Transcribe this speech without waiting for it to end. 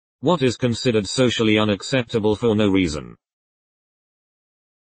What is considered socially unacceptable for no reason?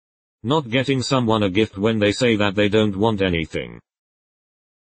 Not getting someone a gift when they say that they don't want anything.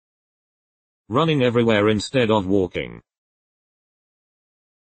 Running everywhere instead of walking.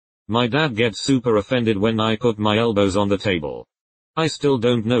 My dad gets super offended when I put my elbows on the table. I still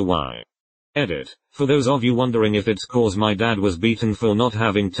don't know why. Edit. For those of you wondering if it's cause my dad was beaten for not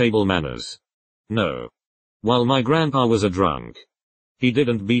having table manners. No. While my grandpa was a drunk, he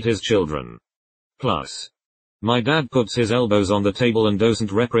didn't beat his children. Plus, my dad puts his elbows on the table and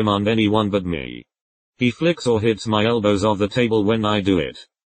doesn't reprimand anyone but me. He flicks or hits my elbows off the table when I do it.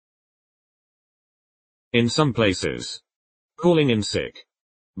 In some places, calling in sick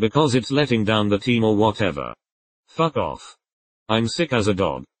because it's letting down the team or whatever. Fuck off. I'm sick as a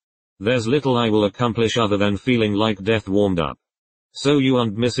dog. There's little I will accomplish other than feeling like death warmed up. So you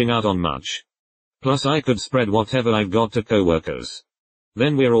aren't missing out on much. Plus I could spread whatever I've got to coworkers.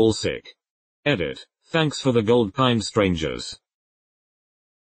 Then we're all sick. Edit. Thanks for the gold, kind strangers.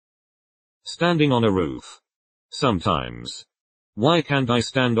 Standing on a roof. Sometimes. Why can't I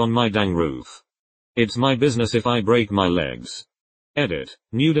stand on my dang roof? It's my business if I break my legs. Edit.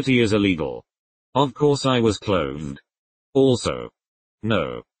 Nudity is illegal. Of course I was clothed. Also.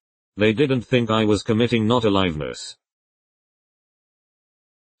 No. They didn't think I was committing not aliveness.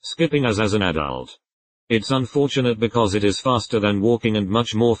 Skipping as an adult. It's unfortunate because it is faster than walking and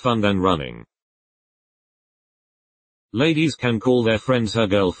much more fun than running. Ladies can call their friends her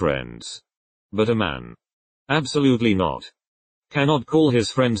girlfriends. But a man? Absolutely not. Cannot call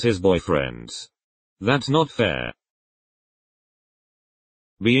his friends his boyfriends. That's not fair.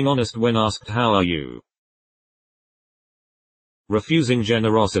 Being honest when asked how are you. Refusing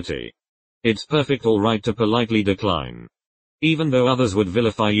generosity. It's perfect alright to politely decline. Even though others would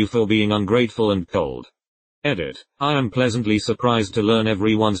vilify you for being ungrateful and cold. Edit. I am pleasantly surprised to learn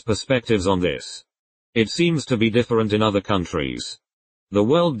everyone's perspectives on this. It seems to be different in other countries. The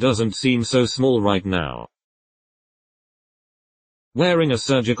world doesn't seem so small right now. Wearing a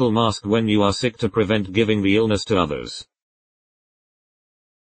surgical mask when you are sick to prevent giving the illness to others.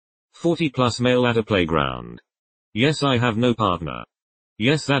 40+ male at a playground. Yes, I have no partner.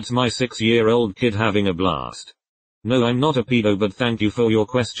 Yes, that's my 6-year-old kid having a blast. No, I'm not a pedo, but thank you for your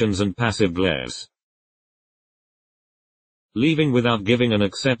questions and passive glares. Leaving without giving an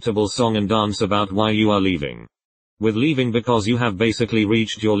acceptable song and dance about why you are leaving. With leaving because you have basically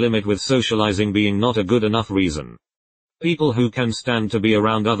reached your limit with socializing being not a good enough reason. People who can stand to be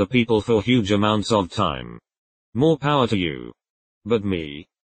around other people for huge amounts of time. More power to you. But me.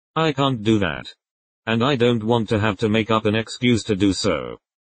 I can't do that. And I don't want to have to make up an excuse to do so.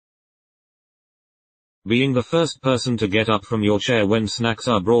 Being the first person to get up from your chair when snacks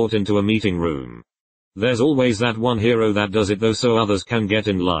are brought into a meeting room. There's always that one hero that does it though so others can get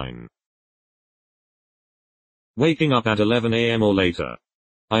in line. Waking up at 11 a.m. or later.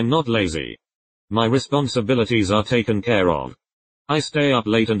 I'm not lazy. My responsibilities are taken care of. I stay up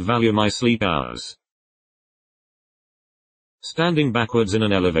late and value my sleep hours. Standing backwards in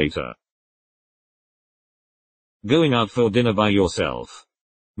an elevator. Going out for dinner by yourself.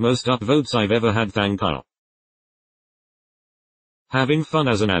 Most upvotes I've ever had, thank you. Having fun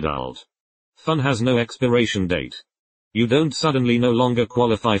as an adult. Fun has no expiration date. You don't suddenly no longer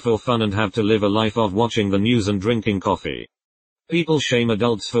qualify for fun and have to live a life of watching the news and drinking coffee. People shame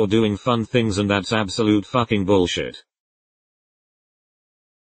adults for doing fun things and that's absolute fucking bullshit.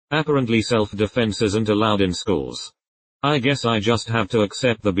 Apparently self-defense isn't allowed in schools. I guess I just have to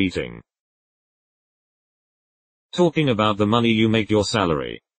accept the beating. Talking about the money you make your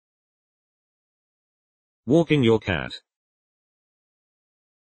salary. Walking your cat.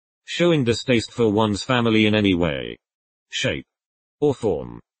 Showing distaste for one's family in any way, shape, or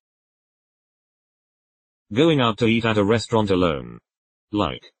form. Going out to eat at a restaurant alone.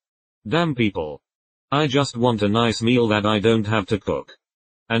 Like. Damn people. I just want a nice meal that I don't have to cook.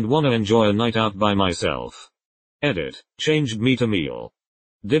 And wanna enjoy a night out by myself. Edit. Changed me to meal.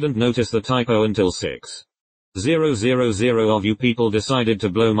 Didn't notice the typo until 6,000 of you people decided to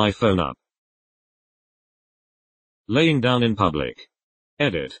blow my phone up. Laying down in public.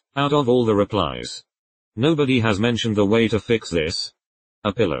 Edit. Out of all the replies. Nobody has mentioned the way to fix this.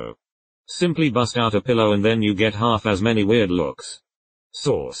 A pillow. Simply bust out a pillow and then you get half as many weird looks.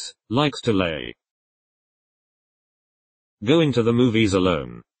 Source. Likes to lay. Going to the movies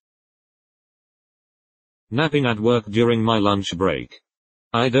alone. Napping at work during my lunch break.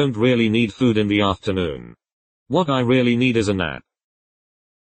 I don't really need food in the afternoon. What I really need is a nap.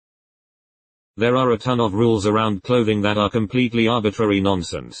 There are a ton of rules around clothing that are completely arbitrary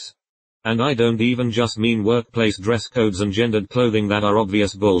nonsense. And I don't even just mean workplace dress codes and gendered clothing that are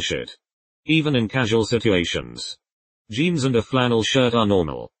obvious bullshit. Even in casual situations. Jeans and a flannel shirt are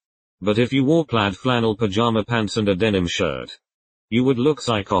normal. But if you wore plaid flannel pajama pants and a denim shirt, you would look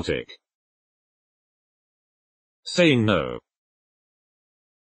psychotic. Saying no.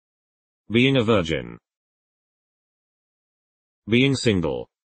 Being a virgin. Being single.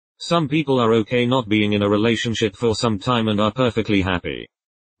 Some people are okay not being in a relationship for some time and are perfectly happy.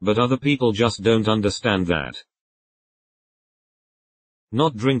 But other people just don't understand that.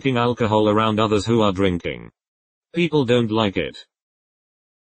 Not drinking alcohol around others who are drinking. People don't like it.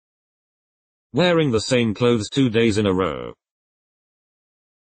 Wearing the same clothes 2 days in a row.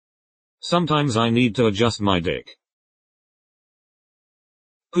 Sometimes I need to adjust my dick.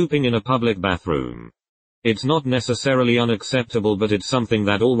 Pooping in a public bathroom. It's not necessarily unacceptable, but it's something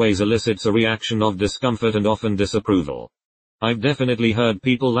that always elicits a reaction of discomfort and often disapproval. I've definitely heard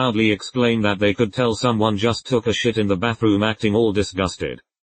people loudly exclaim that they could tell someone just took a shit in the bathroom, acting all disgusted.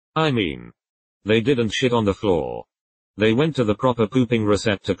 I mean, they didn't shit on the floor. They went to the proper pooping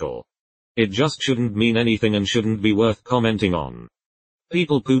receptacle. It just shouldn't mean anything and shouldn't be worth commenting on.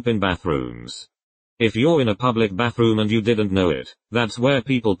 People poop in bathrooms. If you're in a public bathroom and you didn't know it, that's where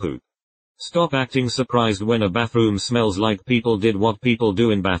people poop. Stop acting surprised when a bathroom smells like people did what people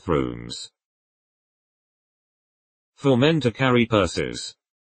do in bathrooms. For men to carry purses.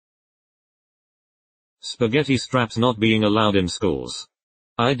 Spaghetti straps not being allowed in schools.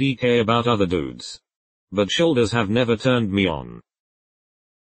 IDK about other dudes. But shoulders have never turned me on.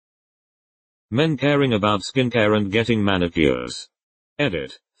 Men caring about skincare and getting manicures.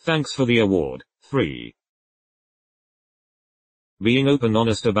 Edit. Thanks for the award. 3. Being open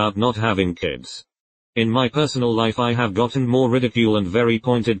honest about not having kids. In my personal life I have gotten more ridicule and very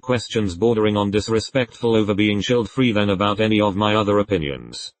pointed questions bordering on disrespectful over being shield-free than about any of my other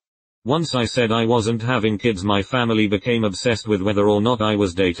opinions. Once I said I wasn't having kids, my family became obsessed with whether or not I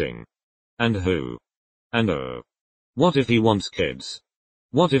was dating. And who? And oh. What if he wants kids?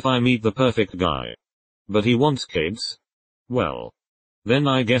 What if I meet the perfect guy? But he wants kids? Well. Then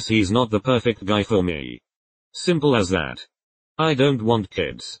I guess he's not the perfect guy for me. Simple as that. I don't want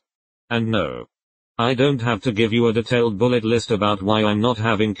kids. And no. I don't have to give you a detailed bullet list about why I'm not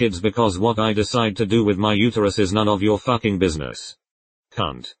having kids, because what I decide to do with my uterus is none of your fucking business.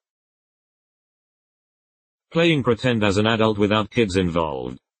 Cunt. Playing pretend as an adult without kids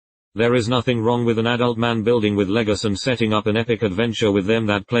involved. There is nothing wrong with an adult man building with Legos and setting up an epic adventure with them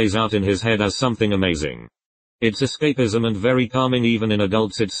that plays out in his head as something amazing. It's escapism and very calming. Even in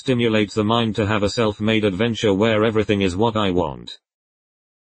adults it stimulates the mind to have a self-made adventure where everything is what I want.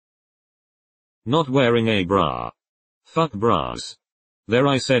 Not wearing a bra. Fuck bras. There,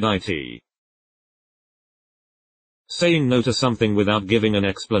 I said it. Saying no to something without giving an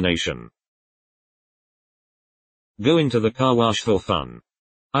explanation. Going to the car wash for fun.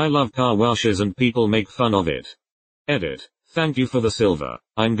 I love car washes and people make fun of it. Edit. Thank you for the silver.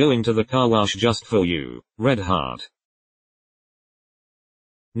 I'm going to the car wash just for you. Red heart.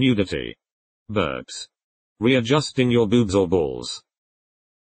 Nudity. Burps. Readjusting your boobs or balls.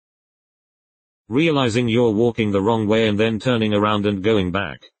 Realizing you're walking the wrong way and then turning around and going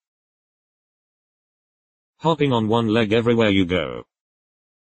back. Hopping on one leg everywhere you go.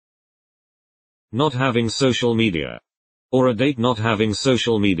 Not having social media. Or a date not having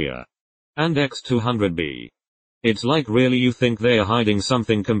social media. And X200B. It's like, really, you think they are hiding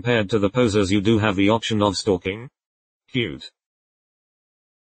something compared to the posers you do have the option of stalking? Cute.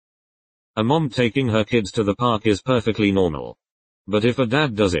 A mom taking her kids to the park is perfectly normal. But if a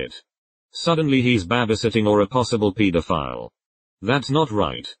dad does it, suddenly he's babysitting or a possible pedophile. That's not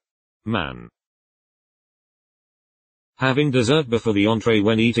right. Man. Having dessert before the entree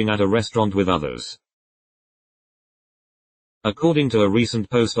when eating at a restaurant with others. According to a recent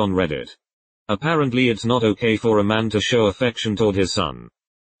post on Reddit, apparently it's not okay for a man to show affection toward his son.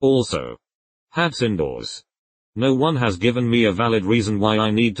 Also, hats indoors. No one has given me a valid reason why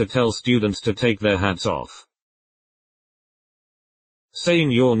I need to tell students to take their hats off.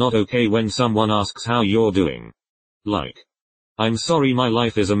 Saying you're not okay when someone asks how you're doing. Like, I'm sorry, my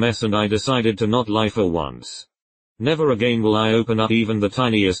life is a mess and I decided to not lie for once. Never again will I open up even the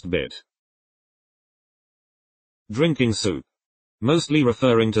tiniest bit. Drinking soup. Mostly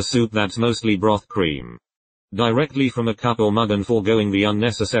referring to soup that's mostly broth cream. Directly from a cup or mug and foregoing the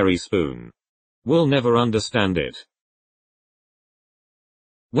unnecessary spoon. Will never understand it.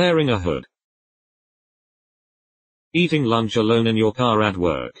 Wearing a hood. Eating lunch alone in your car at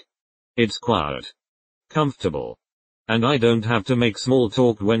work. It's quiet. Comfortable. And I don't have to make small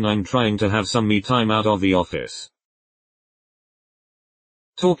talk when I'm trying to have some me time out of the office.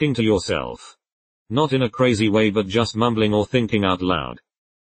 Talking to yourself. Not in a crazy way but just mumbling or thinking out loud.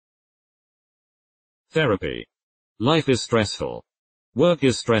 Therapy. Life is stressful. Work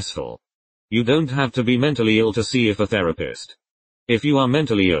is stressful. You don't have to be mentally ill to see if a therapist. If you are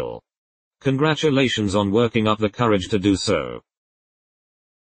mentally ill, congratulations on working up the courage to do so.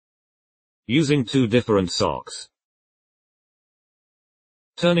 Using two different socks.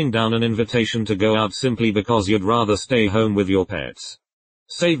 Turning down an invitation to go out simply because you'd rather stay home with your pets.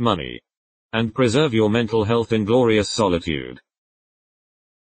 Save money. And preserve your mental health in glorious solitude.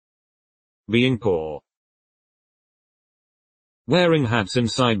 Being poor. Wearing hats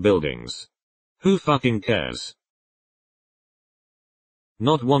inside buildings. Who fucking cares?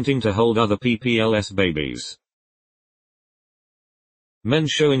 Not wanting to hold other PPLS babies. Men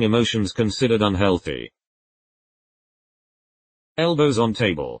showing emotions considered unhealthy. Elbows on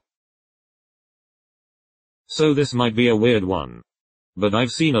table. So this might be a weird one. But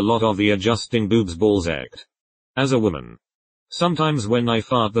I've seen a lot of the adjusting boobs balls act. As a woman. Sometimes when I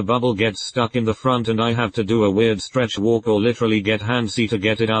fart the bubble gets stuck in the front and I have to do a weird stretch walk or literally get handsy to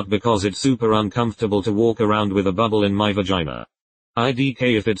get it out because it's super uncomfortable to walk around with a bubble in my vagina.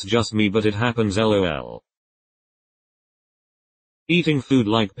 IDK if it's just me but it happens lol. Eating food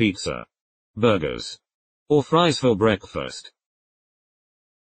like pizza, burgers, or fries for breakfast.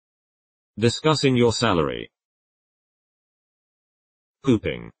 Discussing your salary.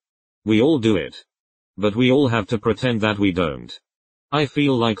 Pooping. We all do it. But we all have to pretend that we don't. I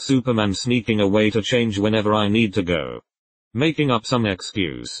feel like Superman sneaking away to change whenever I need to go. Making up some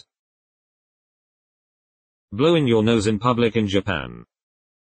excuse. Blowing your nose in public in Japan.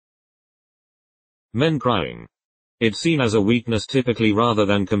 Men crying. It's seen as a weakness typically rather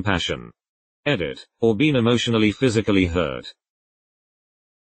than compassion. Edit, or being emotionally physically hurt.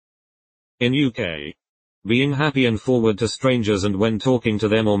 In UK. Being happy and forward to strangers and when talking to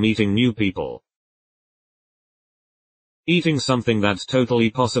them or meeting new people. Eating something that's totally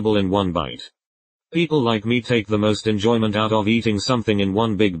possible in one bite. People like me take the most enjoyment out of eating something in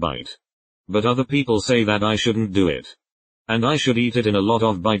one big bite. But other people say that I shouldn't do it. And I should eat it in a lot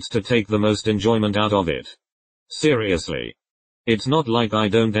of bites to take the most enjoyment out of it. Seriously. It's not like I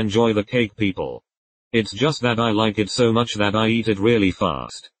don't enjoy the cake people. It's just that I like it so much that I eat it really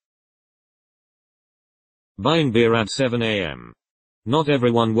fast. Buying beer at 7 a.m. Not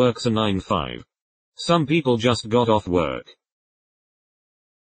everyone works a 9-5. Some people just got off work.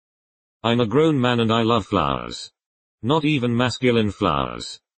 I'm a grown man and I love flowers. Not even masculine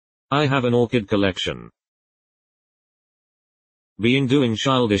flowers. I have an orchid collection. Doing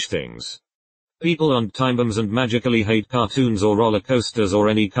childish things. People on time bombs and magically hate cartoons or roller coasters or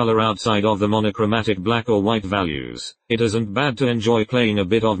any color outside of the monochromatic black or white values. It isn't bad to enjoy playing a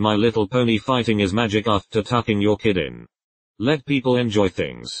bit of My Little Pony fighting is magic after tucking your kid in. Let people enjoy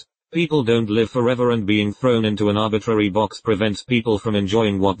things. People don't live forever and being thrown into an arbitrary box prevents people from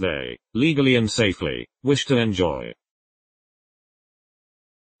enjoying what they, legally and safely, wish to enjoy.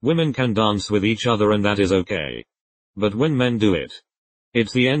 Women can dance with each other and that is okay. But when men do it,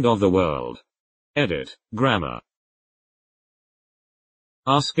 it's the end of the world. Edit, grammar.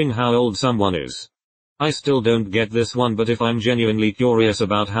 Asking how old someone is. I still don't get this one but if I'm genuinely curious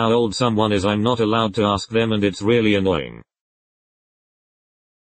about how old someone is I'm not allowed to ask them and it's really annoying.